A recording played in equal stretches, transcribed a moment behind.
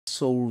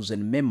souls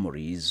and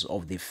memories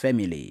of the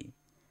family.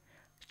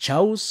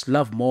 Charles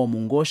Lovemore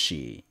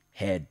Mungoshi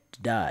had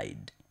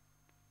died.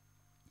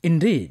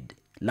 Indeed,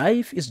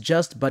 life is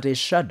just but a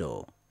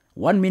shadow.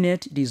 1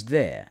 minute it is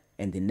there,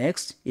 and the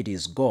next it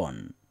is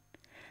gone.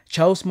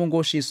 Charles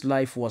Mungoshi's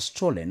life was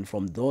stolen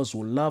from those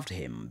who loved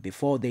him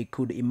before they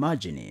could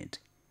imagine it.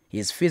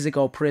 His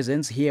physical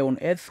presence here on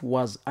earth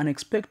was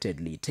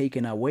unexpectedly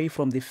taken away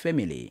from the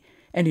family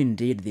and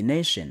indeed the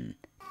nation.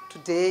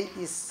 Today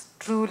is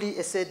truly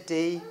a sad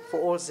day for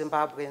all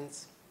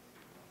Zimbabweans.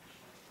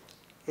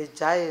 A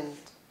giant,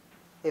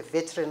 a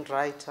veteran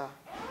writer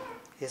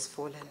has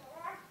fallen.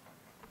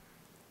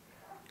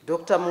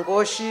 Dr.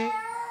 Mungoshi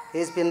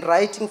has been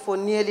writing for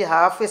nearly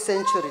half a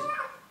century.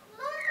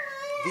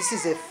 This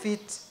is a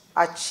feat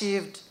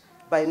achieved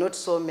by not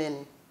so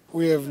many.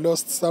 We have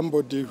lost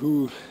somebody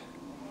who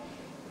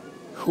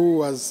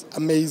was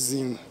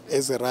amazing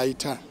as a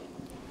writer,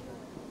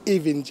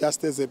 even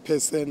just as a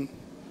person,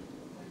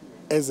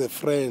 as a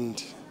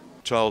friend.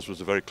 Charles was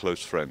a very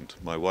close friend.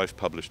 My wife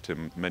published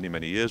him many,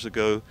 many years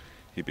ago.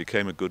 He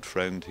became a good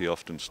friend. He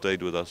often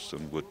stayed with us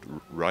and would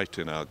write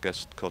in our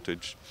guest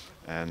cottage.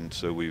 And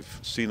so we've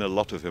seen a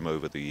lot of him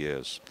over the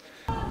years.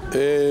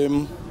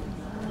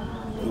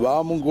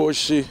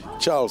 Mungoshi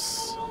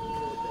Charles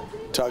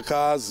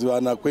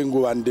takazivana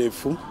kwenguva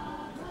ndefu.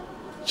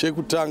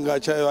 Chekutanga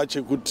chaiva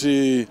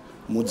chekuti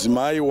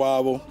mudzimai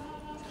wavo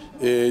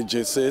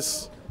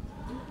Jesus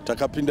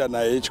takapinda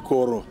naye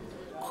chikoro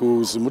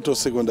kuZimuto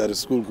Secondary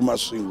School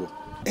kuMasvingo.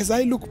 As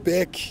I look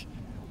back,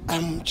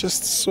 I'm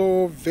just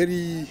so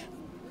very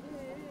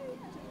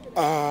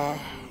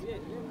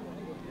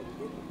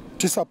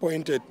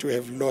disappointed to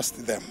have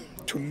lost them,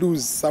 to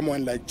lose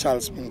someone like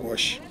Charles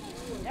Mungoshi.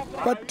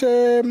 But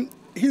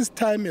his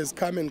time has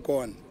come and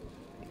gone,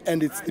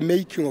 and it's the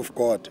making of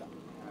God,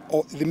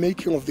 or the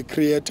making of the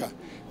Creator.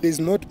 There's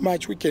not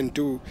much we can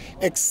do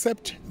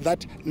except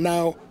that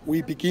now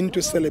we begin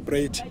to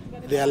celebrate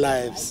their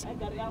lives.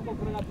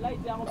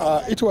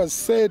 It was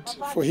sad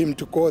for him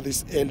to go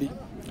this early.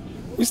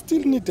 We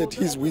still needed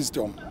his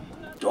wisdom.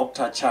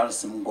 Dr.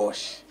 Charles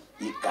Mungoshi,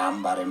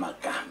 igamba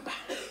remagamba.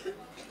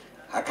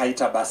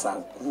 Akaita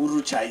basa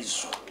guru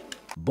chaizvo.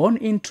 Born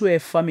into a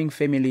farming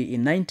family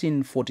in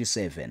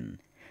 1947,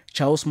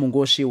 Charles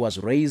Mungoshi was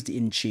raised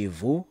in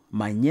Chivu,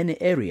 Manyene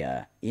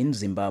area in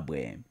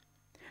Zimbabwe.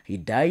 He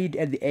died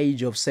at the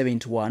age of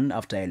 71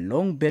 after a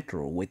long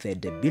battle with a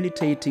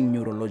debilitating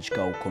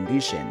neurological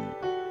condition.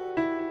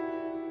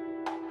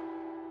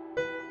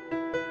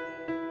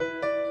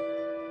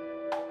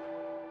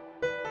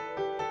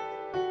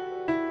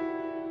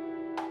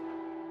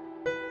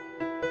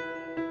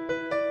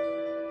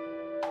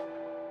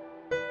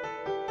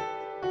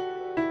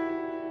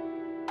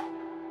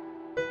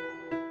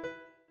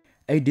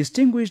 A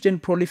distinguished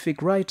and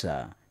prolific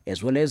writer,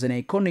 as well as an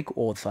iconic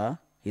author,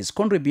 his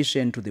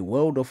contribution to the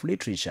world of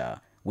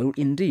literature will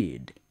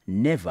indeed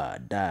never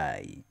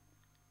die.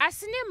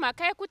 Asine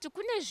mhaka yekuti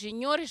kune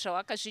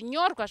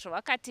zvinyorwa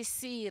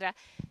zvawakatisira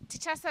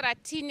tichasara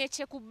tine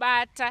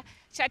chekubata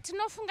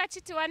chatinofunga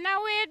chiti vana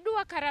wedu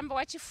wakaramba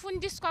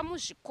wachifundiswa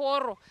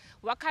muzvikoro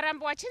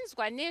wakaramba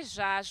wachinzwa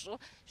nezvazvo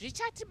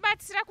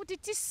zvichatibatsira kuti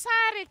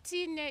tisare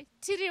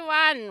tiri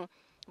vanhu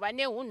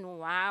vane unhu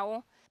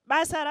hwavo.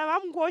 Basa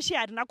raMungoshi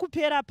harina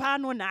kupera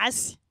pano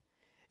nhasi,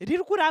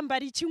 riri kuramba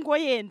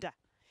richingoenda.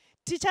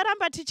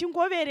 Ticharamba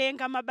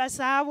tichingoverenga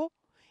mabasa avo,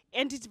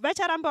 and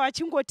vacharamba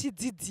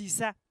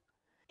vachingotidzidzisa,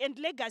 and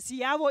legacy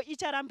yavo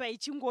icharamba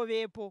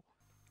ichingovepo.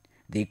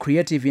 The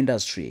creative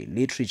industry,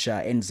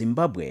 literature and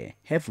Zimbabwe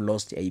have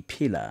lost a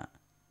pillar.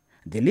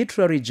 The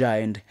literary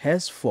giant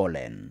has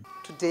fallen.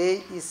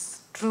 Today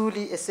is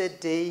truly a sad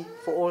day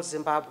for all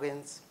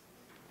Zimbabweans.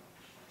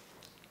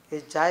 A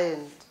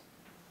giant,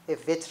 a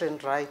veteran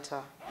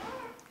writer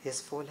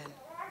has fallen.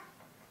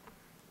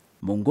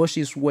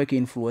 Mungoshi's work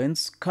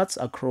influence cuts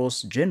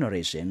across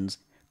generations,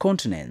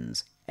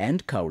 continents,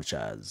 and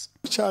cultures.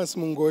 Charles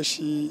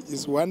Mungoshi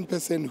is one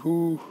person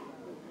who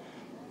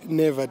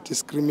never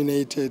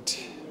discriminated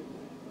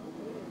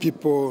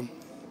people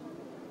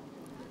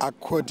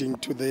according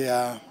to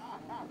their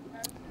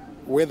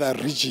whether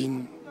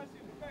region,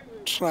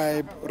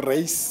 tribe,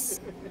 race.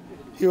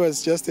 He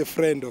was just a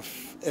friend of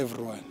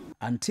everyone.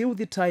 Until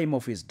the time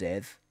of his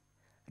death,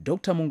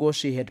 Dr.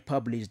 Mungoshi had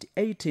published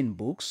 18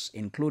 books,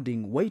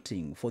 including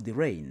Waiting for the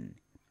Rain,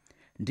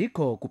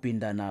 Ndiko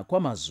kupindana kwa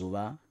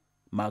mazuva,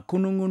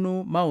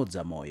 Makunungunu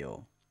maodza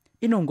moyo,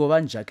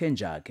 Inongova njake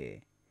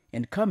njake,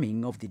 and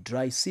Coming of the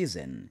Dry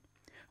Season,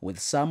 with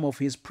some of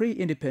his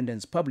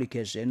pre-independence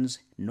publications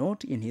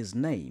not in his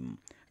name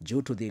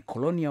due to the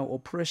colonial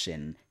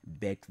oppression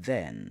back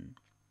then.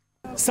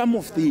 Some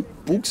of the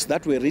books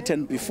that were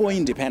written before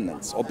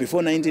independence or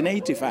before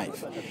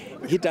 1985,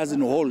 he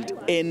doesn't hold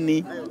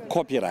any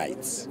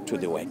copyrights to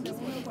the work.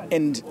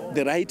 And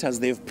the writers,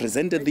 they've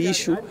presented the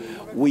issue.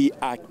 We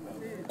are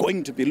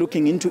going to be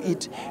looking into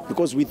it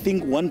because we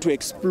want to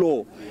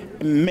explore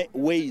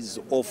ways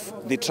of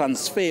the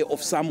transfer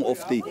of some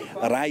of the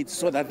rights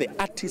so that the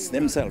artists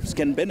themselves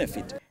can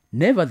benefit.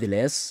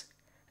 Nevertheless,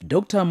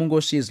 Dr.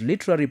 Mungoshi's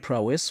literary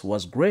prowess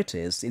was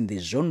greatest in the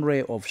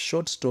genre of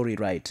short story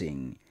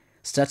writing,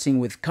 starting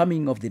with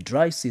Coming of the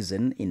Dry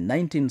Season in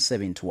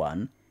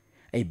 1971,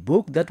 a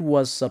book that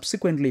was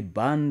subsequently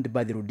banned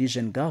by the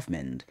Rhodesian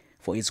government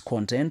for its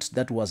content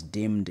that was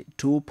deemed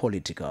too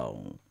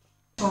political.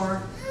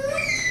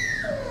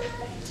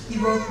 He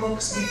wrote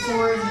books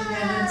before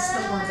independence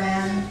that were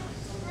banned.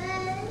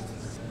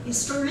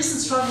 His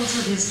recent struggles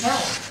with his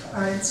health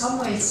are in some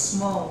ways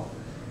small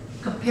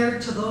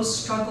compared to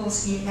those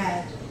struggles he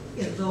had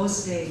in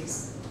those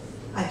days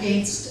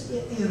against, a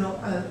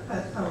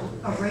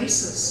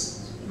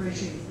racist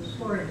regime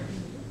before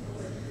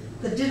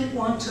that didn't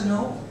want to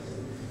know,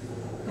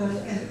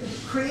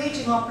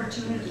 creating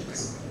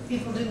opportunities.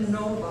 People didn't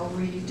know about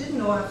reading, didn't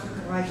know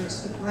African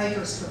writers, but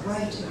writers could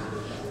write now.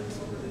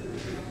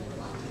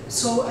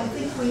 So I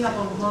think we have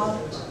a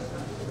lot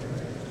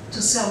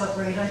to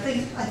celebrate. I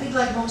think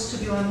like most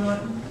of you, I'm not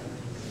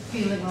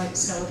feeling like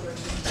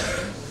celebrating.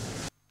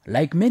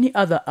 Like many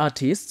other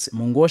artists,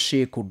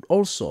 Mungoshi could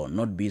also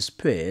not be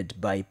spared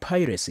by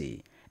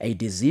piracy, a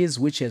disease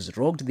which has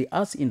rocked the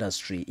arts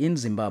industry in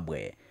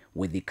Zimbabwe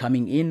with the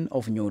coming in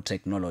of new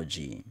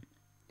technology.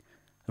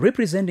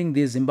 Representing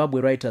the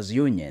Zimbabwe Writers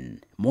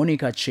Union,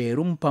 Monica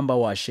Cheru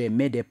Mpambawashe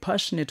made a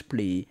passionate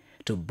plea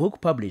to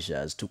book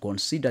publishers to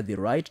consider the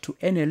right to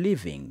earn a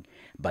living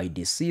by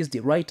deceased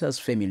writers'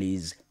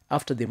 families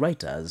after the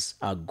writers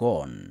are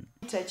gone.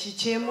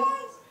 Chichemo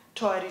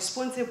to our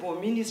responsible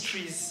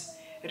ministries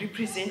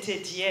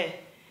represented here,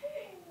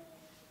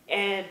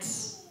 and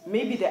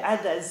maybe the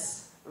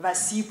others,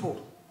 Vasipo.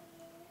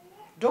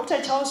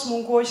 Dr. Charles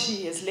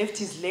Mungoshi has left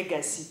his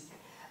legacy.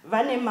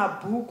 Vane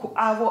mabhuku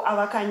avo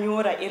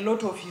avakanyora a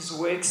lot of his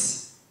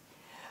works.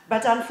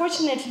 But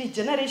unfortunately,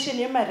 generation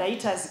yema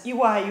writers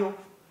iwayo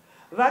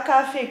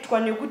vaka-affectwa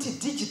nekuti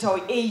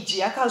digital age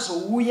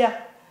yakazouya,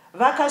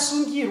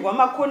 vakasungirwa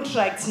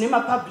ma-contracts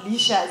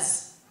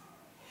nema-publishers.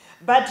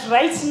 But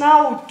right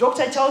now,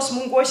 Dr. Charles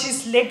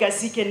Mungoshi's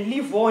legacy can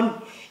live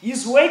on.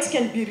 His works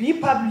can be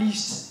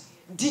republished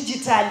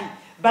digitally,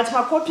 but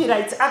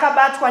ma-copyrights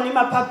akabatwa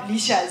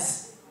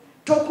nema-publishers.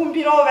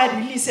 Tokumbira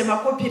over-release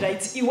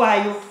ma-copyrights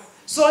iwayo,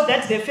 so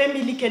that the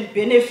family can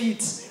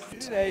benefit.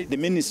 The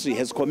ministry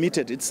has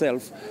committed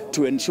itself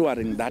to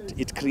ensuring that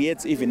it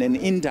creates even an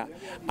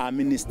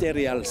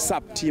inter-ministerial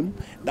sub-team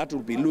that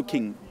will be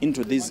looking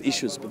into these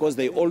issues, because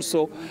they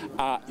also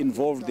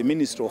involve the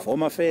Ministry of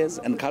Home Affairs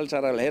and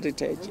Cultural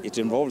Heritage. It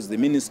involves the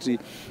ministry,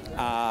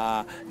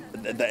 that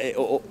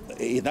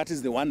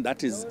is the one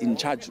that is in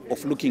charge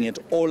of looking at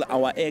all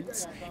our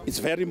acts. It's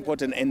very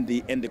important, and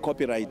the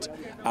copyright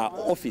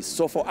office.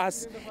 So for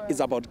us,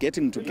 it's about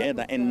getting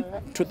together, and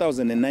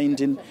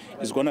 2019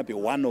 is going to be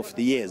one of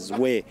the years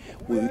where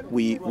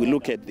we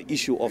look at the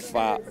issue of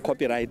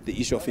copyright,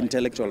 the issue of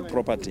intellectual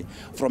property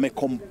from a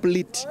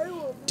complete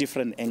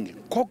different angle,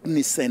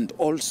 cognizant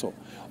also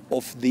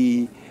of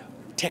the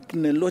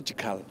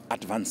technological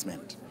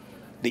advancement.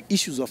 The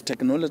issues of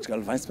technological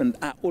advancement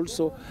are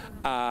also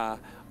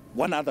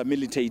one other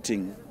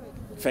militating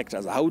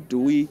factors. How do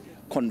we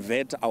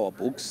convert our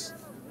books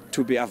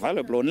to be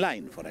available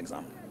online, for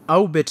example?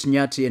 Albert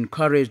Nyati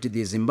encouraged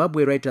the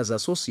Zimbabwe Writers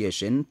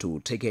Association to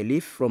take a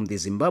leaf from the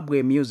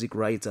Zimbabwe Music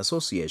Rights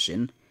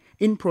Association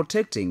in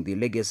protecting the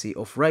legacy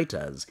of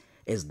writers,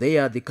 as they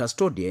are the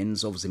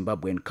custodians of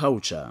Zimbabwean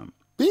culture.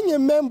 Being a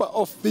member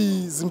of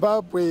the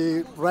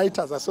Zimbabwe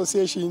Writers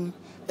Association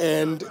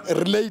and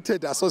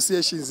related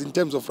associations in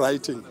terms of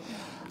writing,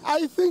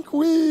 I think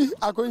we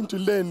are going to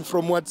learn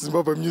from what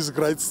Zimbabwe Music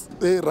Rights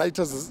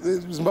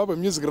Zimbabwe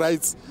Music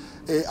Rights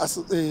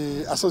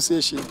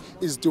Association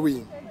is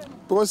doing.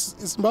 Because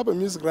Zimbabwe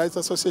Music Rights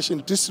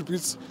Association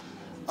distributes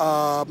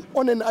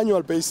on an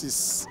annual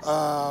basis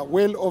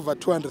well over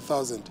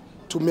 200,000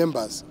 to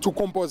members, to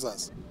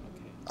composers.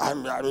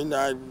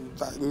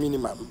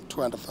 Minimum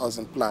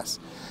 200,000 plus.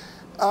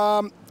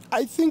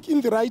 I think in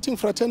the writing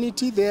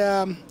fraternity,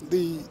 the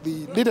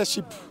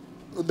leadership,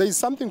 there is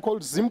something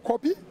called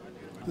ZimCopy.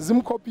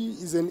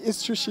 ZimCopy is an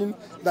institution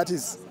that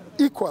is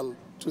equal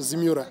to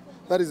Zimura.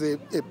 That is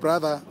a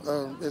brother,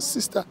 a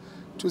sister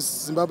to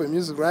Zimbabwe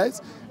Music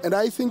Rights, and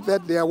I think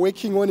that they are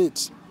working on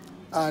it,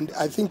 and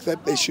I think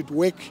that they should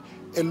work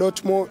a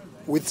lot more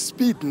with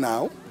speed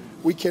now.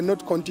 We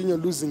cannot continue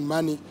losing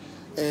money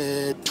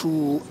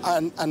to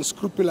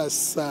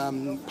unscrupulous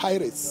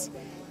pirates.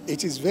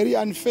 It is very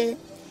unfair,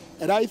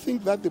 and I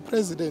think that the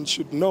president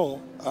should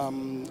know,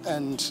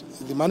 and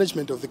the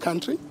management of the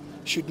country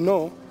should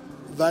know,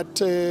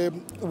 that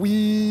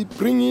we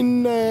bring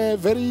in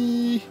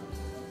very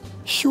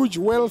huge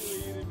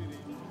wealth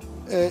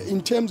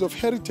in terms of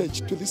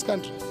heritage to this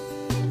country.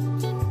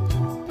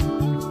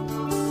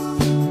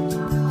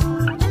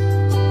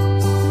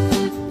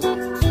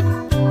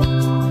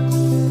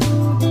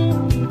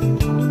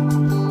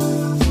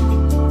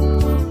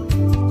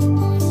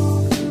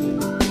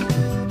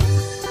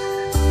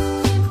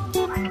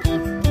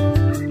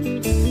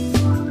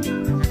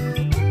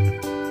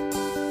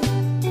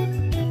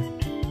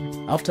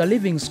 After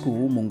leaving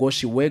school,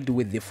 Mungoshi worked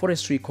with the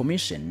Forestry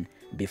Commission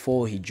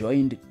before he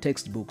joined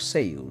textbook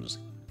sales.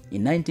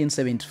 In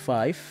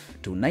 1975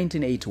 to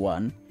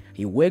 1981,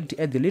 he worked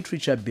at the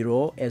Literature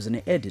Bureau as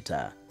an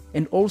editor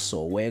and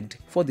also worked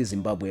for the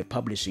Zimbabwe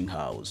Publishing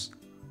House.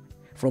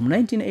 From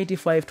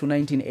 1985 to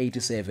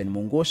 1987,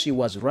 Mungoshi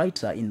was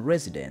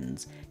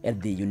writer-in-residence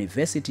at the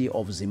University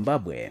of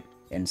Zimbabwe,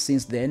 and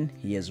since then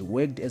he has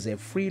worked as a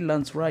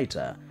freelance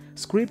writer,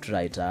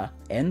 scriptwriter,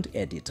 and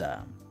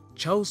editor.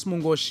 Charles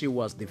Mungoshi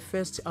was the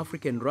first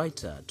African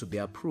writer to be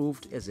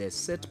approved as a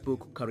set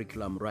book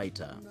curriculum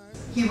writer.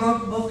 He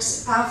wrote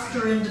books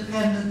after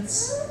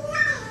independence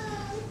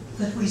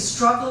that we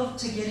struggled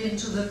to get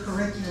into the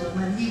curriculum,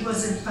 and he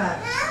was in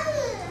fact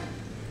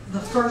the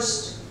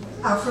first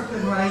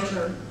African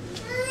writer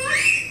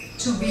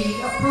to be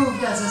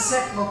approved as a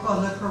set book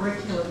on the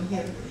curriculum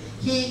here.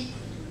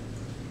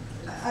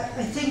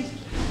 I think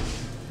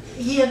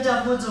he and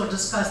Dabudzo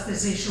discussed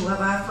this issue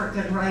of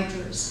African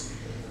writers,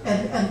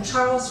 and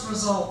Charles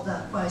resolved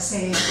that by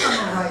saying,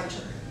 I'm a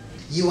writer.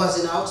 He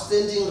was an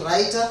outstanding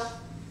writer,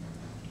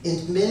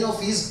 and many of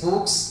his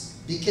books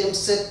became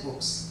set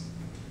books,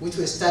 which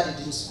were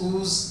studied in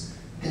schools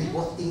in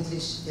both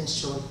English and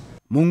Shona.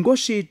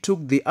 Mungoshi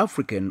took the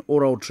African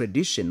oral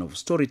tradition of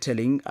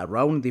storytelling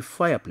around the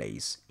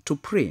fireplace to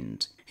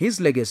print. His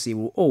legacy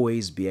will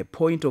always be a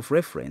point of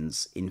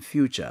reference in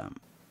future.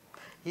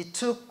 He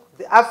took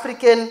the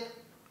African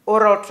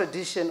oral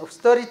tradition of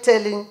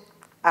storytelling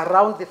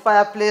around the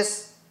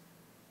fireplace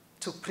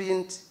to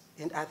print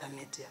in other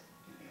media.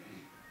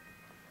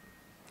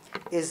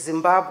 In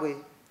Zimbabwe,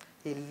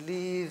 he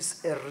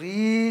leaves a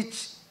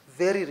rich,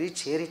 very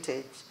rich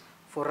heritage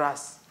for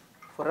us.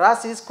 For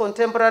us, his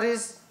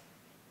contemporaries,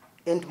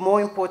 and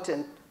more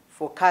important,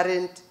 for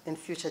current and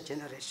future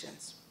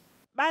generations.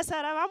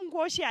 Basa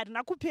raVaMungoshi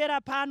harina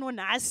kupera pano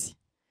nhasi.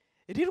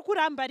 Riri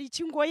kuramba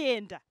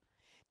richingoenda.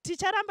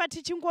 Ticharamba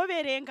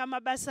tichingoverenga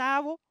mabasa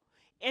avo,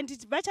 and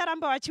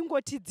vacharamba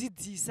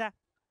vachingotidzidzisa.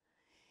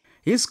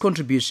 His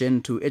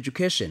contribution to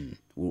education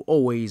will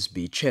always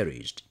be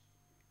cherished.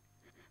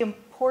 The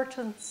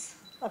importance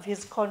of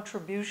his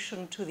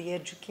contribution to the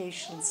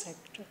education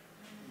sector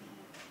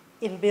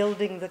in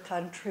building the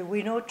country.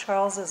 We know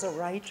Charles as a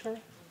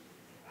writer.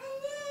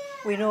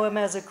 We know him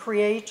as a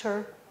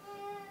creator.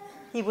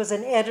 He was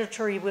an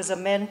editor, he was a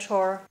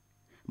mentor.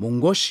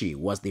 Mungoshi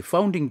was the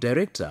founding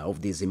director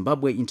of the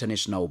Zimbabwe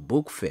International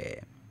Book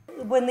Fair.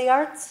 When the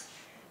Arts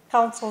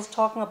Council is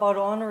talking about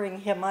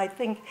honoring him, I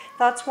think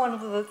that's one of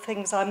the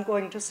things I'm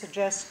going to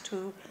suggest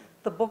to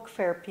the book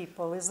fair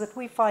people, is that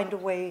we find a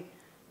way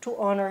to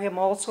honor him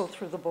also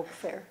through the book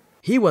fair.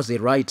 He was a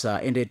writer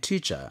and a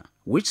teacher,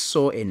 which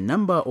saw a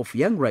number of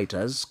young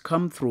writers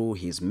come through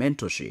his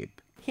mentorship.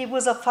 He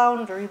was a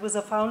founder, he was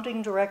a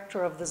founding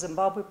director of the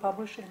Zimbabwe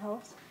Publishing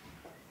House.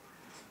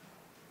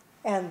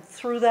 And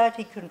through that,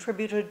 he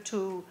contributed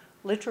to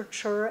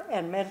literature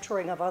and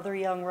mentoring of other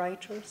young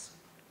writers.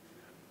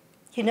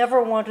 He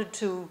never wanted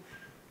to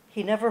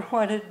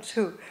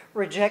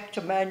reject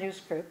a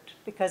manuscript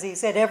because he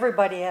said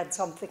everybody had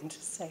something to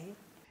say.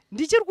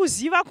 Ndichiri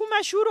kuziva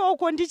kumashure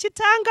uko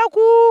ndichitanga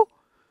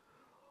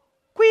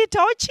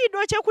kuitawo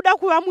chido chekuda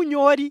kuva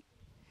munyori.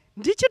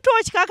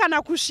 Ndichitotya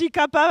kana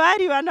kusvika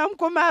pavari vana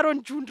mukoma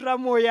Aron Jundra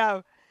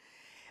Moyo,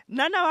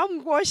 nana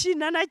vaMungoshi,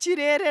 nana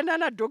Chirere,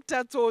 nana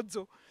Dr.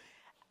 Tsodzo.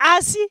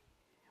 Asi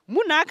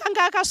munhu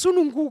akanga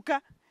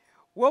akasununguka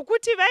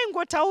wokuti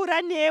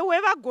vaingotaura newe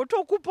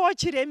vagotokupawo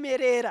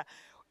chiremerera,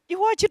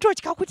 iwe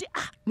uchitotya kuti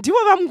ndivo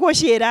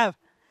vaMungoshi here ava.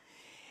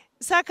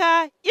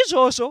 Saka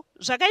izvozvo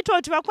zvakaita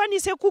kuti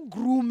vakwanise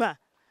kugruma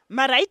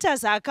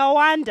mawriters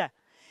akawanda,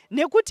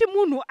 nekuti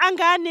munhu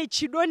anga ane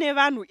chido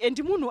nevanhu and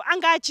munhu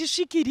anga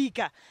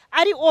achisvikirika,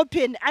 ari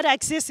open, ari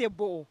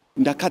accessible.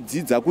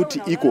 Ndakadzidza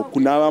kuti iko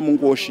kuna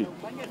vaMungoshi,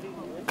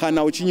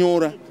 kana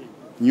uchinyora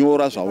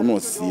nyora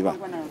zvaunoziva,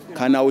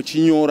 kana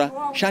uchinyora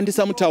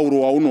shandisa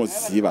mutauro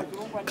waunoziva,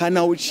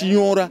 kana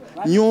uchinyora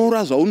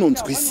nyora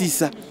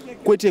zvaunonzwisisa,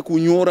 kwete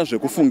kunyora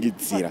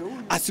zvekufungidzira,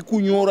 asi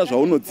kunyora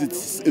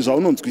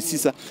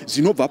zvaunonzwisisa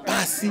zvinobva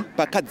pasi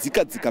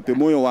pakadzikadzika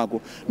pemwoyo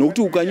wako,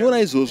 nokuti ukanyora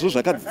izvozvo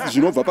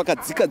zvinobva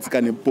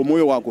pakadzikadzika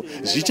pemwoyo wako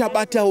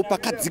zvichabatawo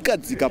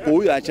pakadzikadzika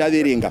pouyo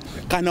achaverenga,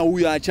 kana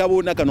uyo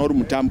achaona, kana uri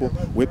mutambo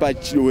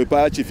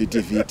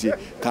wepachivhitivhiti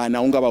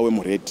kana ungava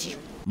wemuredhiyo.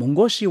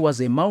 Mungoshi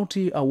was a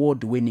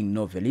multi-award-winning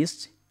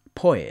novelist,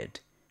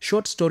 poet,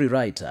 short story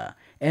writer,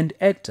 and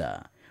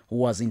actor who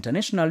was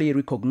internationally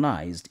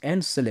recognized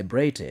and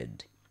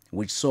celebrated,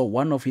 which saw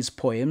one of his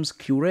poems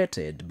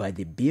curated by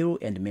the Bill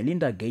and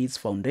Melinda Gates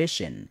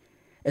Foundation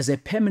as a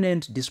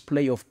permanent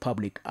display of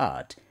public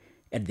art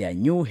at their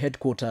new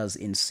headquarters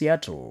in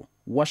Seattle,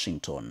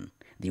 Washington,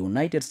 the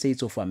United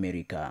States of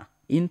America,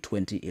 in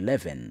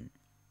 2011.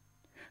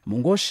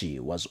 Mungoshi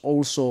was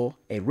also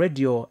a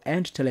radio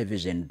and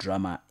television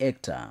drama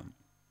actor.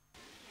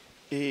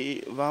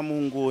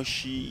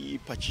 VaMungoshi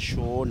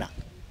pachishona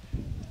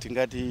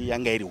tingati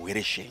yanga iri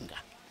hwereshenga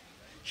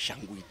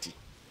shangwiti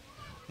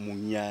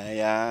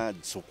munyaya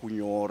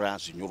dzokunyora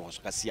zvinyorwa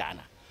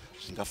zvakasiyana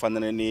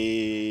zvingafanana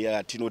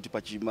neyatinoti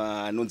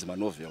pachima anonzi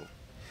manovel,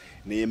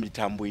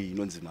 nemitambo iyi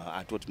inonzi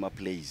atoti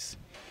maplays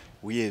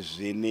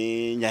uyezve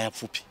nenyaya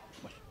pfupi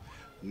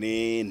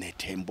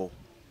nenhetembo.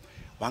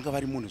 Vanga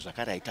vari munhu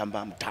zvakare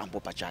aitamba mutambo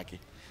pachake,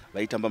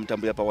 vaitamba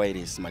mitambo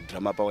yapawireless,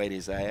 madhirama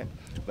pawireless aya,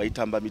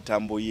 vaitamba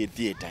mitambo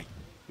yetheatre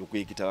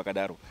yokuekita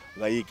vakadaro,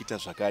 vaiekita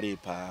zvakare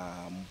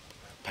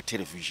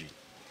patelevision.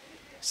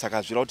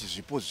 Saka zvira kuti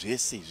zvipo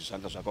zvese izvi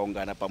zvanga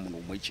zvakaungana pamunhu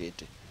umwe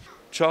chete.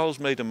 Charles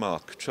made a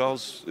mark.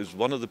 Charles is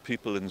one of the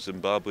people in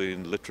Zimbabwe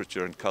in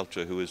literature and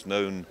culture who is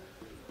known,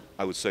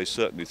 I would say,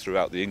 certainly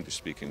throughout the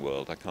English-speaking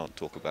world. I can't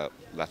talk about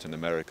Latin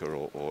America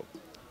or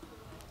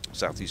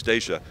Southeast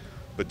Asia,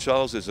 but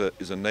Charles is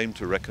a name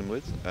to reckon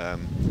with.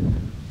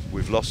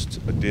 We've lost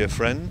a dear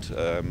friend,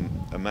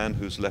 a man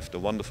who's left a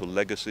wonderful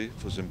legacy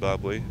for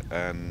Zimbabwe,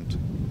 and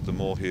the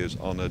more he is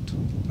honoured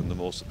and the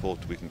more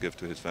support we can give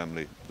to his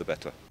family, the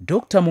better.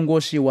 Dr.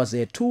 Mungoshi was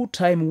a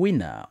two-time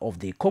winner of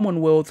the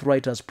Commonwealth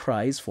Writers'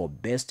 Prize for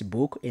Best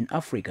Book in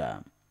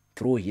Africa.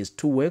 Through his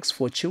two works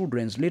for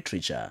children's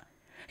literature,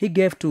 he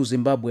gave to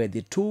Zimbabwe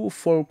the two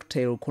folk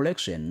tale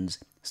collections,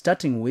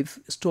 starting with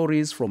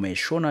Stories from a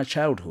Shona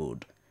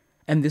Childhood,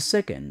 and the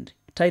second,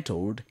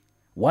 titled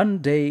One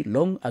Day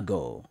Long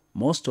Ago,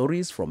 More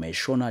Stories from a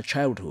Shona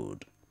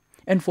Childhood.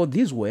 And for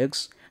these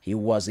works, he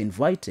was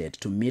invited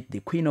to meet the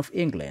Queen of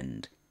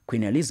England,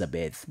 Queen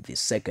Elizabeth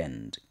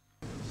II.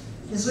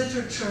 Is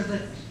literature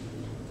that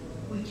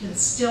we can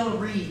still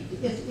read.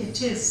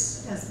 It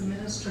is, as the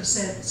minister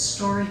said,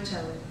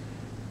 storytelling.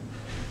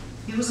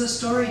 He was a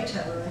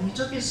storyteller, and he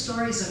took his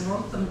stories and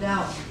wrote them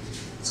down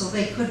so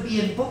they could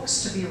be in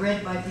books to be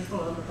read by people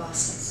on the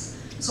buses.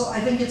 So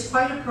I think it's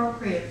quite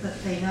appropriate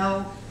that they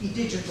now be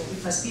digital,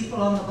 because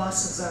people on the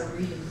buses are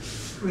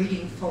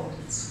reading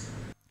phones.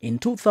 In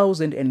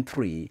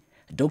 2003,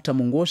 Dr.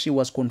 Mungoshi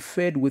was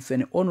conferred with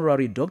an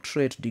honorary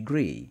doctorate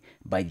degree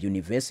by the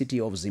University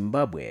of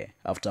Zimbabwe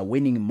after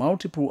winning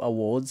multiple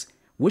awards,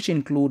 which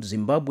include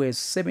Zimbabwe's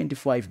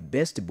 75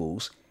 best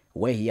books,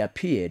 where he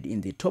appeared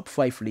in the top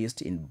 5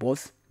 list in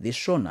both the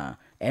Shona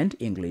and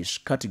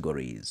English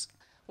categories.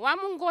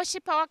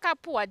 Wamungoshi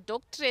pawakapuwa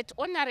doctorate,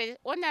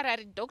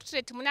 honorary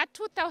doctorate muna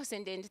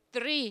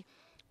 2003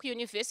 ku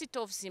University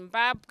of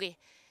Zimbabwe.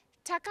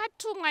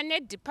 Takatumwa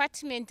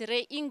neDepartment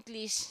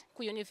re-English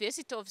ku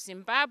University of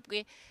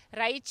Zimbabwe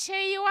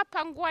raicheiwa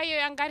panguva iyo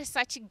yanga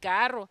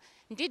risachigaro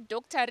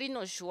ndiDr.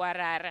 Rino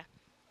Zhuwarara.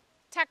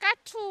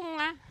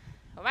 Takatumwa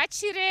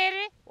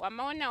vachirere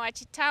wamaona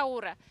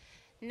wachitaura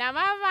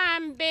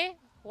navavambe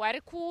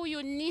wari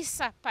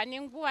kuUNISA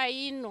pane nguva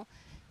ino,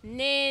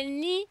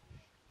 neni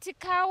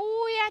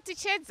tikauya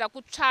tichedza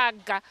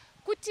kutsvaga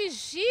kuti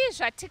zvii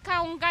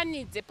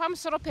zvatikaunganidze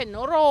pamusoro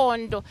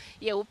penhoroondo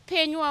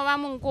yeupenyu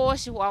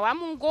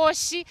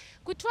hwaVamungoshi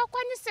kuti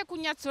vakwanise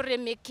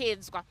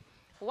kunyatsoremekedzwa.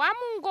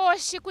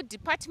 Wamungoshi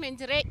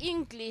kuDepartment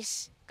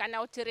re-English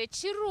kana kuti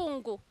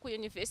rechirungu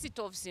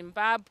kuUniversity of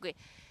Zimbabwe,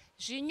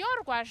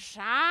 zvinyorwa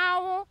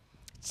zvavo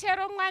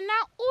chero mwana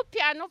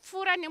upi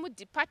anopfuura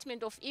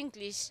nemuDepartment of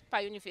English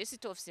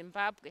paUniversity of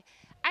Zimbabwe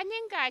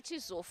anenge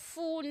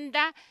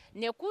achizofunda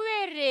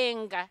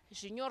nekuverenga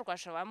zvinyorwa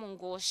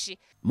zvaVamungoshi.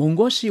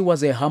 Mungoshi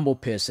was a humble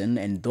person,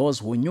 and those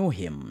who knew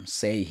him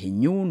say he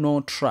knew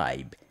no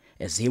tribe,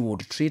 as he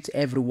would treat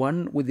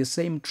everyone with the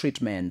same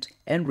treatment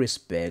and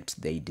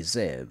respect they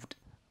deserved.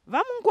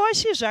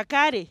 Vamungoshi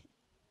zvakare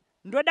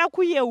ndoda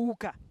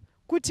kuyeuka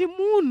kuti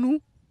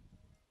munhu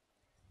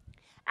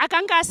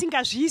akanga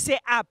asingazviise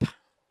apa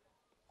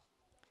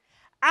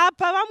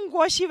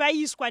Vamungoshi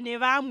vaiswa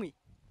nevamwe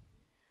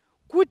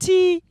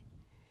kuti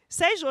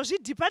saizvozvi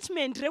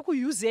department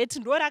reku-UZ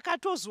ndo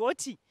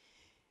rakatozoti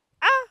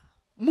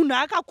munhu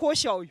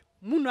akakosha uyu,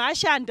 munhu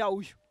ashanda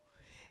uyu,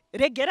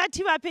 regera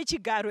tivape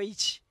chigaro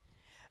ichi.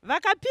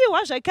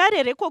 Vakapiwa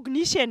zvakare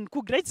recognition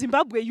kuGreat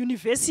Zimbabwe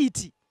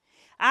University,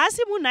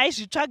 asi munhu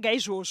aizvitsvaga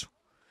izvozvo.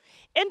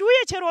 And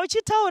uye chero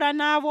uchitaura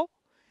navo,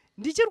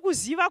 ndichiri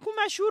kuziva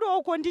kumashure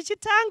uko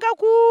ndichitanga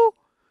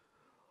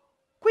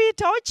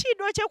kuitawo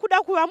chido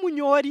chekuda kuva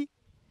munyori,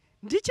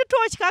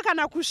 ndichitotya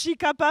kana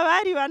kusvika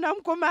pavari vana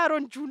mukoma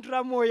Aron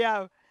Jundra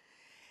Moya,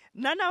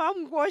 nana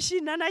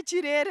Vamungoshi, nana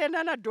Chirere,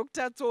 nana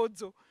Dr.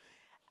 Tsodzo.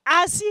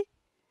 Asi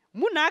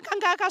munhu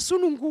akanga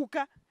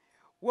akasununguka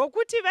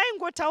wokuti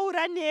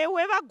vaingotaura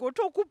newe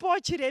vagotokupawo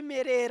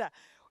chiremerera,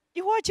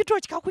 iwo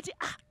uchitotya kuti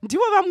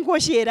ndivo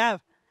Vamungoshi here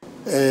ava.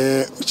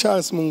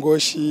 Charles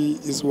Mungoshi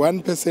is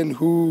one person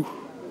who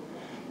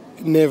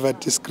never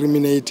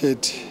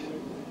discriminated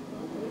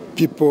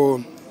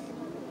people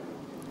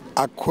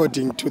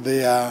according to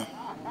their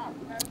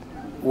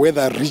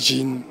whether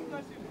region,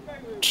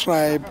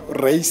 tribe,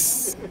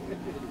 race.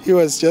 He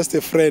was just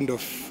a friend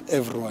of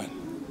everyone.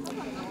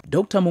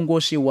 Dr.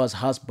 Mungoshi was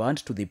husband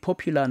to the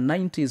popular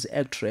 90s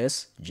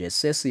actress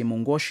Jesesi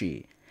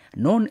Mungoshi,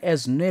 known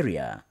as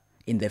Neria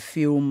in the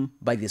film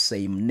by the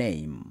same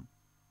name.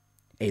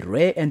 A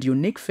rare and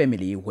unique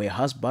family where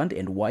husband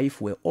and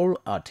wife were all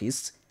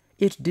artists,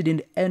 it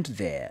didn't end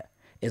there,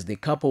 as the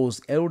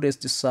couple's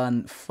eldest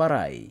son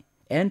Farai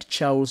and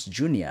Charles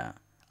Jr.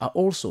 are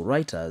also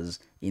writers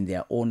in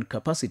their own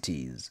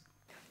capacities.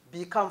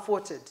 Be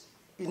comforted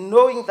in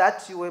knowing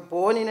that you were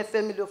born in a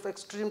family of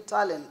extreme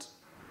talent.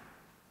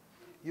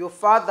 Your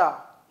father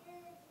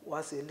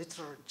was a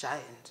literal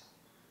giant.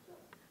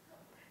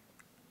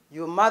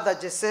 Your mother,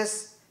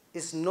 Jesses,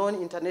 is known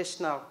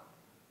international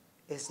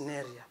as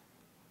Neria.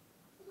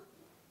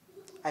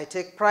 I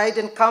take pride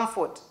and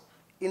comfort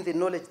in the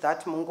knowledge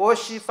that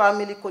Mungoshi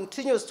family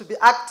continues to be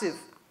active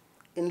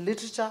in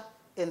literature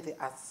and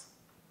the arts.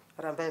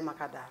 Rambai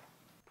Makadar.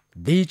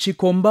 The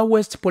Chikomba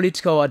West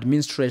political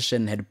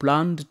administration had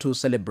planned to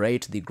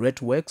celebrate the great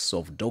works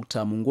of Dr.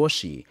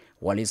 Mungoshi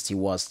whilst he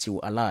was still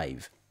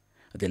alive.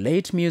 The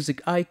late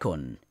music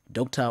icon,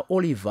 Dr.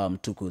 Oliver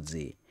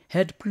Mtukudzi,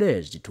 had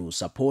pledged to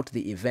support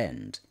the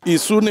event.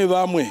 Isune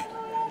vamwe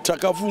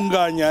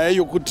takafunga nyaya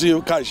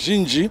yokuti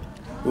kazhinji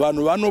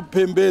vanhu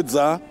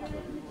vanopembedza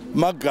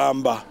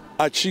magamba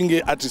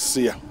achinge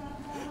atisiya.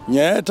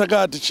 Nyaya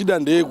yatakati chida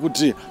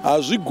ndeyekuti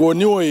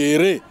hazvigoniwo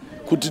here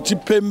kuti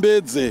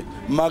tipembedze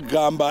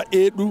magamba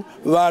edu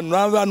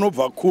vanhu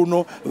vanobva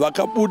kuno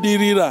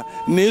vakabudirira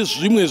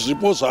nezvimwe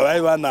zvipo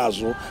zvavaiva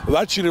nazvo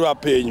vachiri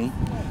vapenyu.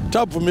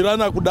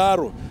 Tabvumirana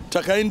kudaro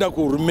takaenda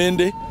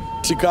kuhurumende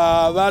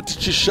tikava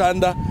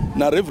tichishanda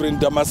naReverend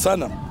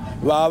Damasana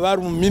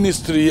vavari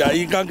muministry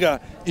yaikanga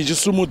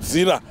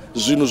ichisumudzira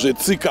zvinhu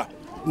zvetsika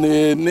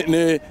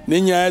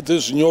nenyaya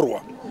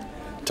dzezvinyorwa.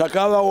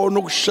 Takavawo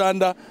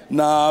nokushanda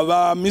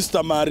nava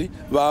Mr. Mari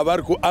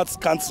vavari kuArts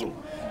Council.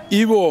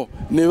 Ivo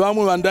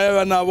nevamwe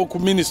vandaiva navo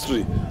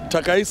kuministry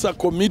takaisa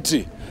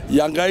komiti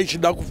yanga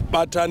ichida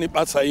kubata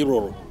nebasa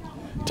iroro.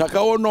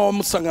 Takaonawo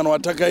musangano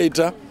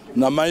watakaita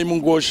namai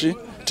Mungoshi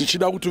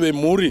tichida kuti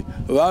vemhuri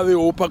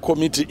vavewo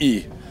pakomiti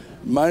iyi.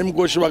 Mai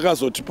Mungoshi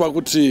vakazotipa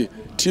kuti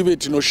tive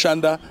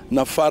tinoshanda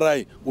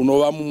naFarai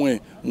unova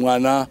mumwe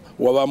mwana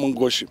wava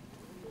Mungoshi.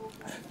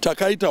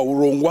 Takaita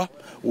urongwa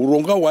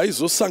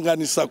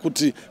hwaizosanganisa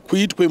kuti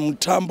kuitwe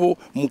mutambo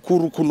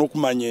mukuru kuno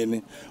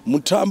kuManyene.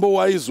 Mutambo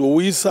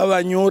waizouyisa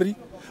vanyori,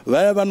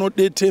 vaya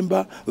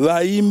vanodetemba,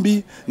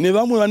 vaimbi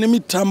nevamwe vane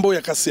mitambo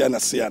yakasiyana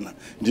siyana.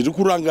 Ndiri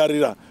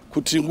kurangarira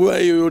kuti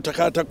nguva iyoyo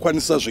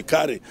takakwanisa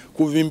zvekare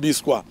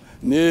kuvimbiswa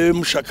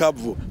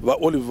nemushakabvu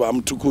vaOliver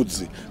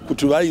Mtukudzi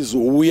kuti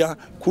vaizouya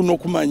kuno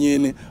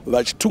kuManyene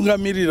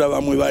vachitungamirira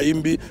vamwe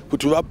vaimbi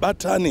kuti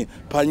vabatane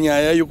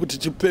panyaya yokuti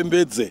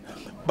tipembedze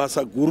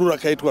basa guru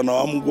rakaitwa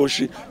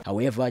naVamungoshi.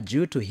 However,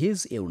 due to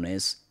his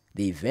illness,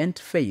 the event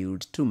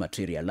failed to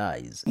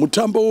materialize.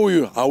 Mutambo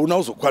uyu hauna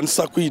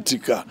kuzokwanisa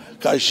kuitika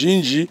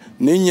kazhinji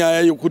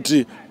nenyaya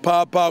yokuti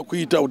papa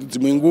kuita kuti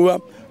dzimwe nguva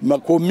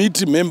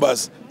makomiti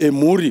members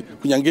emhuri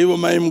kunyange ivo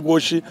mai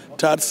Mungoshi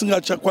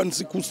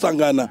tasingachakwanisi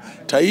kusangana.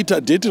 Taita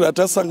dheti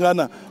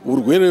ratasangana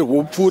urwere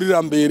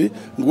hwopfuurira mberi.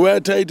 Nguva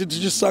yataiti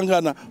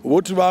tichisangana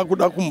voti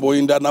vakuda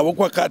kumboenda navo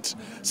kwakati.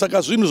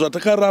 Saka zvinhu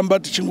zvatakaramba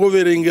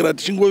tichingoverengera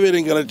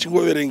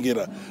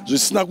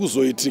zvisina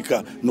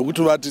kuzoitika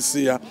nokuti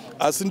vatisiya.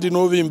 Asi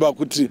ndinovimba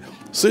kuti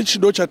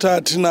sechido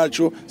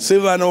chatatinacho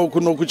sevana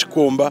vokuno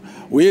kuChikomba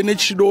uye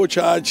nechido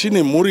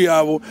chine mhuri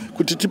yavo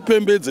kuti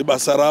tipembedze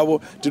basa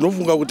ravo,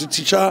 tinofunga kuti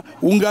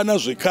tichaungana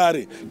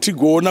zvekare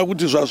tigoona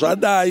kuti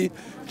zvazvadai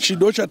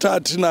chido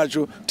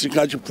chatatinacho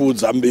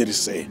tingachipfuudza mberi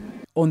sei.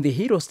 On the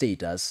hero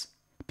status,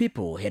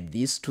 people had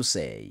this to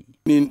say.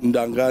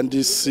 Ndanga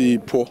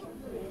ndisipo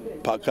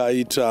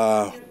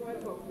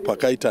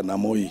pakaita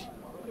nhamo iyi.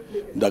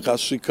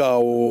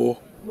 Ndakasvikawo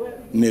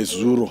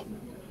nezuro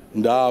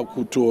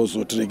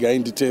ndakutozoti regai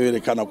nditevere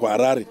kana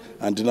kuHarare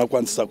handina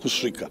kwanisa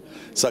kusvika.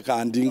 Saka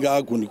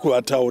handingagoni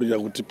kuvataurira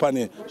kuti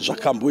pane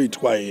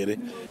zvakamboitwa here.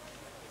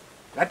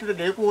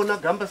 Ngatiregei kuona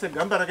gamba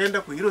segamba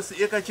rakaenda kuHeroes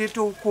eka chete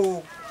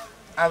uko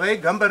avai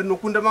gamba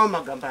rinokunda mamwe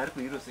magamba ari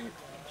kuHeroes eka.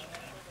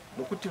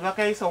 Nokuti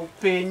vakaisa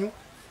upenyu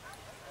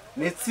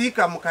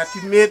netsika mukati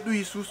medu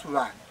isusu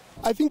vanhu.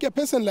 I think a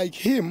person like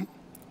him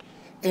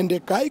and a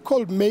guy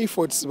called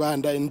Mayford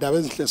Sibanda and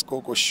Ndabezinhle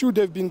Sigogo should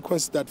have been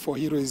considered for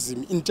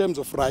heroism in terms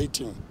of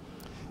writing,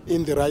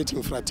 in the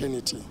writing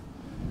fraternity.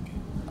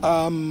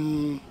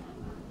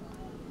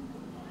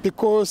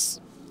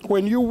 Because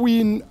when you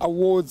win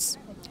awards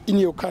in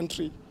your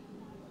country,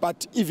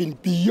 but even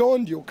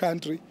beyond your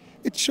country,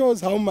 it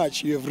shows how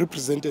much you have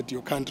represented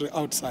your country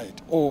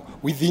outside or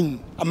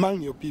within,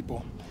 among your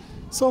people.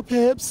 So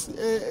perhaps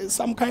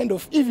some kind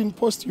of, even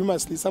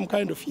posthumously, some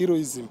kind of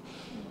heroism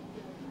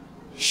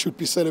should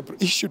be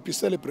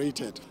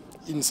celebrated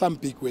in some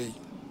big way.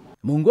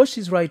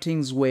 Mungoshi's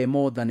writings were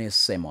more than a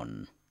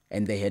sermon,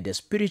 and they had a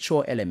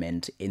spiritual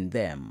element in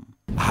them.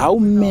 How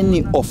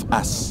many of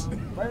us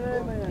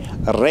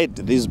read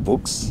these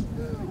books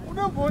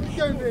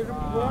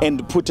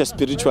and put a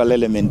spiritual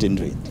element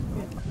into it?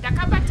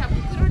 Ndakabata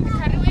bukuru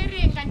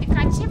ndikariwerenga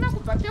ndikachema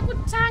kubva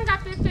pekutanga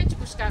pepeji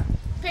kusvika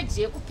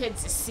peji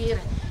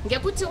yekupedzisira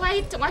ngekuti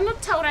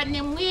wanotaura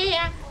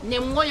nemweya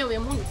nemwoyo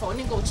wemunhu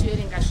paunenge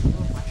uchiverenga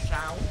zvinyorwa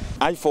zvawo.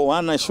 I, for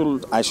one, I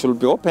should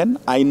be open.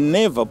 I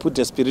never put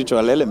a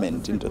spiritual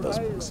element into those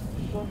books.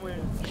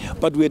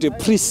 But we had a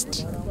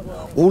priest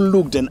who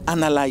looked and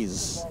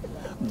analyzed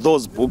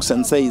those books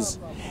and says,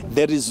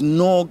 there is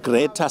no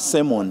greater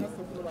sermon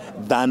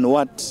than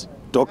what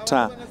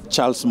Dr.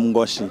 Charles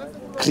Mungoshi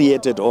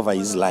created over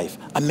his life.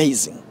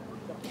 Amazing.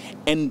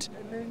 And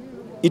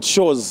it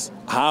shows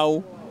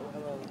how,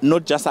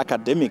 not just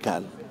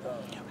academical,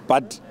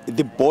 but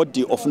the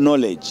body of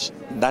knowledge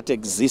that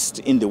exists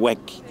in the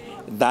work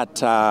that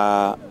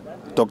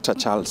Dr.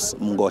 Charles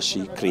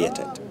Mungoshi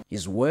created.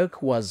 His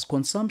work was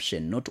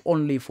consumption not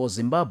only for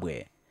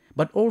Zimbabwe,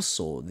 but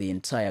also the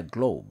entire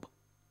globe.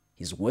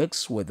 His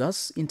works were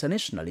thus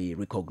internationally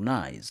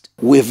recognized.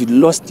 We've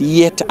lost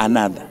yet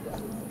another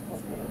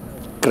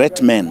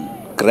great man,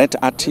 great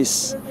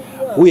artist,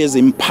 who has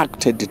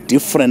impacted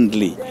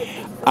differently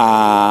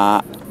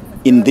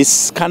in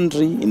this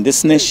country, in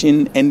this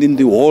nation, and in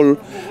the whole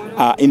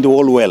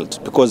world,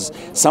 because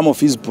some of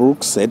his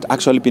books had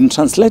actually been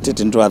translated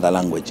into other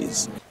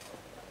languages.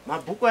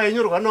 Mabhuku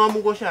ainyorwa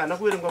naMungoshi haana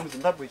kuverengwa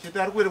muZimbabwe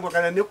chete, ari kuverengwa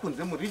kana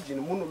nekunze muregion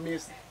muno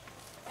mese,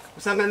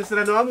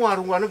 kusanganisira nevamwe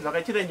varungu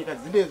vanovhakachira nyika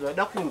dzinedzi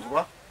vada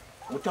kunzwa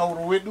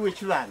mutauro wedu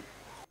wechivanhu.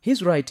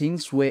 His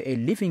writings were a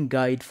living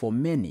guide for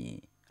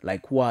many.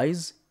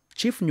 Likewise,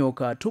 Chief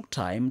Nyoka took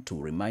time to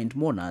remind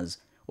mourners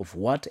of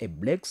what a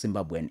black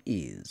Zimbabwean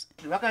is.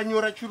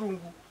 Vakanyora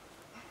chirungu,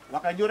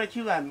 vakanyora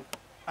chivanhu,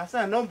 asi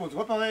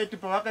handakumbonzwa pavaiti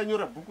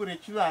pavakanyora bhuku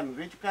rechivanhu,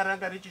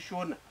 rechikaranga,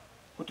 rechishona,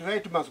 kuti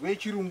vaiti mazwi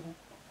echirungu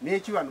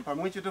nechivanhu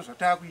pamwe chete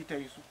zvatakuita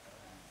isu.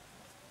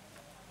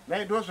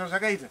 Vaidwa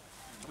zvazvakaita.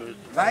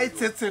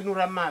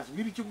 Vaitsetsenura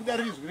mazwi richibuda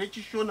rizwi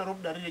rechishona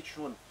robuda riri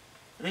rechishona,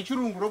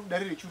 rechirungu robuda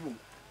riri rechirungu.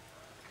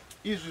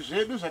 Izvi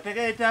zvedu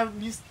zvatakaita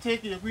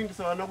mistake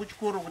yekuindisa vana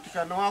kuchikoro kuti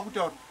kana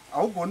wakutaura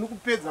haugoni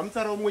kupedza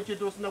mutsara umwe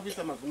chete usina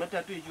kuisa mazwi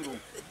matatu echirungu.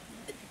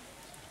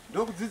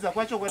 Ndokudzidza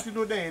kwacho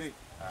kwatinoda here.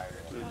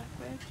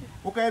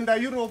 Ukaenda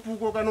Europe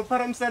uko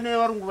kanopara musana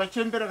yevarungu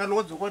vachembera kana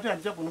wodzoka kuti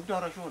handichagoni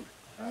kutaura shona.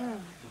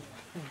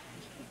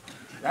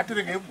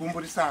 Ngatiregei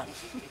kugumburisana.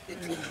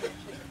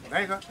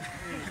 Raika?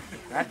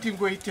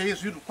 Ngatingoitei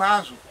zvinhu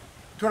kwazvo.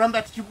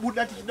 Toramba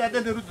tichibuda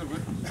tichidada nerudzi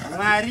rwedu.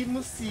 Mwari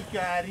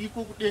musika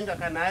ariko kudenga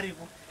kana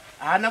ariko.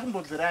 Haana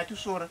kumbobvira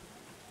atisora.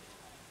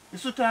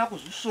 Isu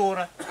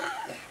taakuzvisora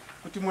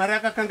kuti Mwari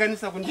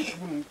akakanganisa kunditi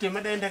munhu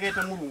mutema dai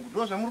ndakaita murungu.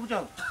 Ndo zvamuri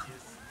kutaura.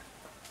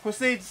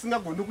 Kosei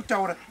tisingagoni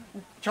kutaura.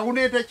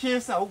 Chaunoita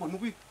chese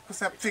haugoni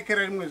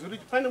kusapfekera rimwe zuva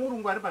kuti pane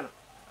murungu ari pana.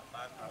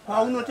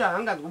 Kwaunoti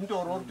haanganzwi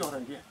mutauro uri kutaura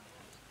ndiye.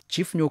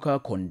 Chief Nyoka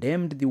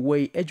condemned the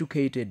way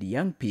educated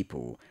young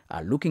people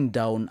are looking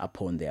down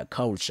upon their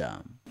culture.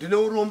 Ndine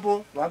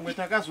urombo vamwe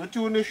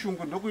takazotiwo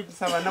neshungu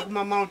ndokuitisa vana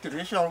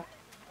kuma-multiracial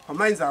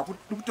kwamainzi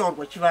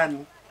hakutaurwa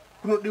chivanhu,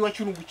 kunodiwa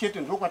chirungu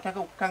chete,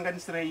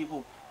 ndokwatakakukanganisira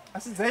iko.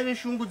 Asi dzaive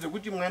shungu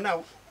dzekuti mwana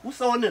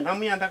usaone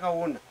nhamu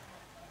yandakaona,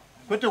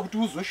 kwete kuti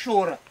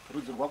uzoshora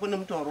rudzi rwako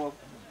nemutauro wako.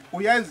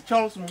 Uyu ainzi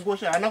Charles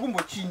Mungoshi haana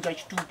kumbochinja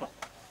chitupa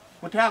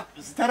kuti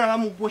zita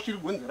ravaMungoshi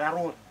rigonzi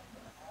rarora.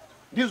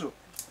 Ndizvo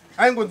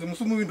aingonzi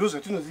Musumuvi ndo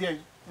zvatinoziya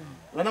izvi.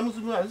 Vana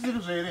Musumuvi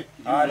hazvisizvo here?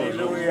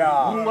 Haleluya.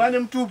 Mulungu ane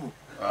mutupo.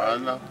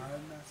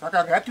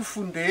 Saka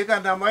ngatifundei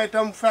kana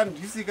waita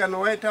mufandisi, kana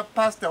waita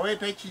pastor,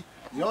 waita chi,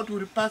 ziva kuti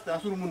uri pastor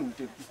asi uri munhu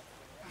mutema.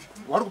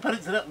 Wari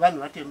kuparidzira vanhu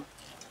vatema.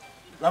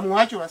 Vamwe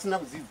vacho vasina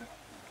kudzidza.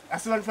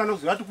 Asi vanofanira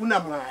kuziva kuti kuna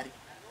Mwari.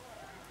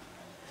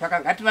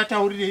 Saka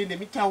ngativataurire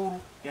nemitauro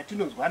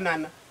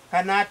yatinonzwanana.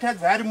 Kana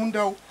atadza ari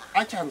mundau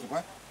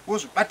achanzwa,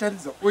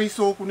 ozvibatanidza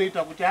oisawo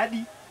kunoita kuti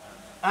adi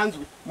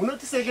anzwe.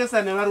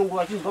 Munotisekesa nevarungu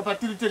vachinzwa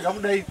patiri tega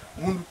kudai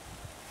munhu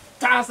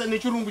tasa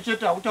nechirungu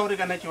chete hautauri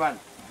kana chivanhu.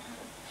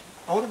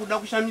 Hauri kuda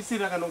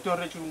kushamisira kana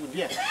kutaurira chirungu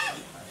ndiye.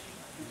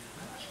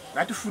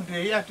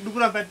 Ngatifundei, hatidi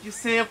kuramba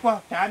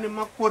tichisekwa taane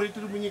makore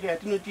tiri munyika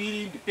yatinoti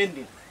iri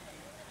independent.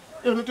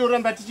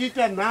 Inotoramba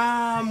tichiita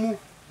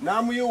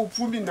nhamu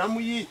yeupfumi,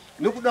 nhamu iyi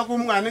nekuda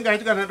kwomumwe anenge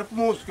aiti kana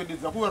ndapuma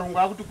kuzvikededza kuvarungu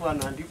akuti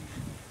kuvanhu handipo.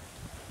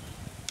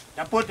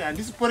 Ndapota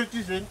handisi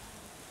politician,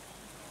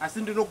 asi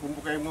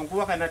ndinogumbuka imwe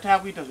nguva kana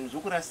taakuita zvinhu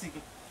zvokurasika.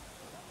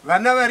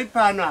 Vana vari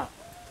pano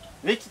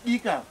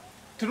vechidika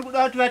tiri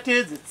kuda kuti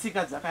vateedze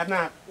tsika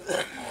dzakanaka.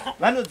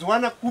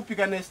 Vanodziwana kupi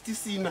kana isi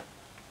tisina?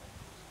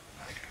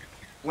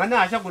 Mwana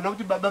haachagona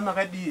kuti baba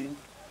makadii.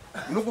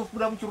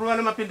 Munokufuda kuchirova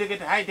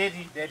nemapendekete, hai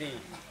daddy.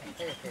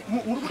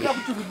 Muri kuda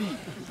kuti kudii?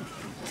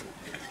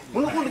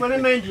 Munokundwa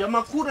nemaindi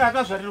yamakuru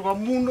akazvarirwa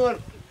muno,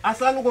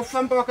 asi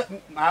anongofamba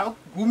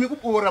haagumi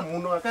kuboora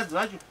muno. Vakadzi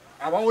vacho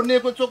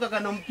havaonekwe tsoka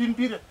kana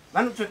mupimpira,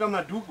 vanopfeka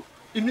madhuku.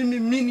 Imimi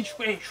mini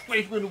shwe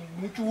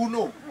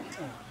muchiuno.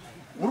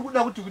 Muri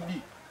kuda kuti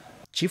kudii?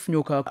 Chief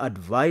Nyoka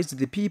advised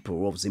the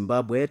people of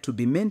Zimbabwe to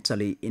be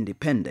mentally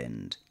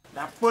independent.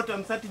 Ndapota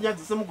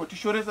musatinyadzise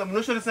mugotishoresa,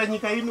 munoshoresa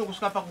nyika ino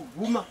kusvika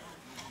pakuguma.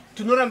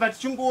 Tinoramba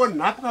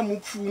tichingonhapwa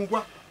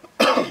mupfungwa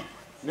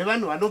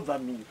nevanhu vanobva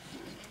mhiri.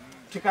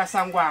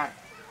 Tikasangwara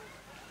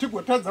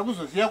tigotadza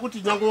kuzoziva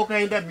kuti nyange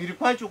ukaenda mhiri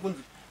kwacho kunzi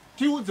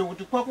tiudze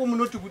kuti kwako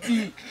munoti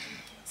kudii,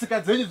 tsika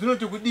dzenyu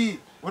dzinoti kudii,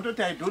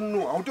 wototi I don't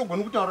know,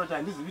 hautogoni kutaura kuti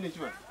handizivi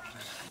nechivanhu.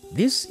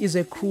 This is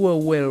a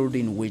cruel world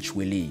in which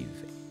we live.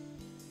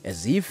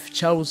 As if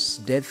Charles'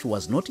 death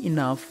was not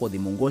enough for the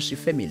Mungoshi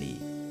family,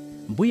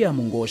 Mbuya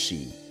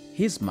Mungoshi,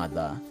 his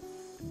mother,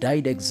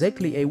 died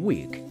exactly a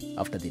week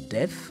after the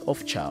death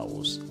of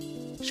Charles.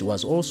 She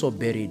was also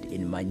buried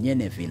in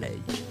Manyene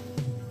village.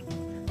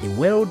 The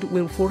world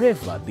will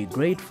forever be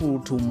grateful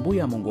to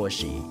Mbuya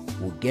Mungoshi,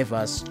 who gave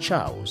us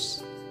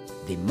Charles,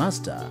 the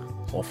master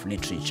of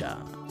literature.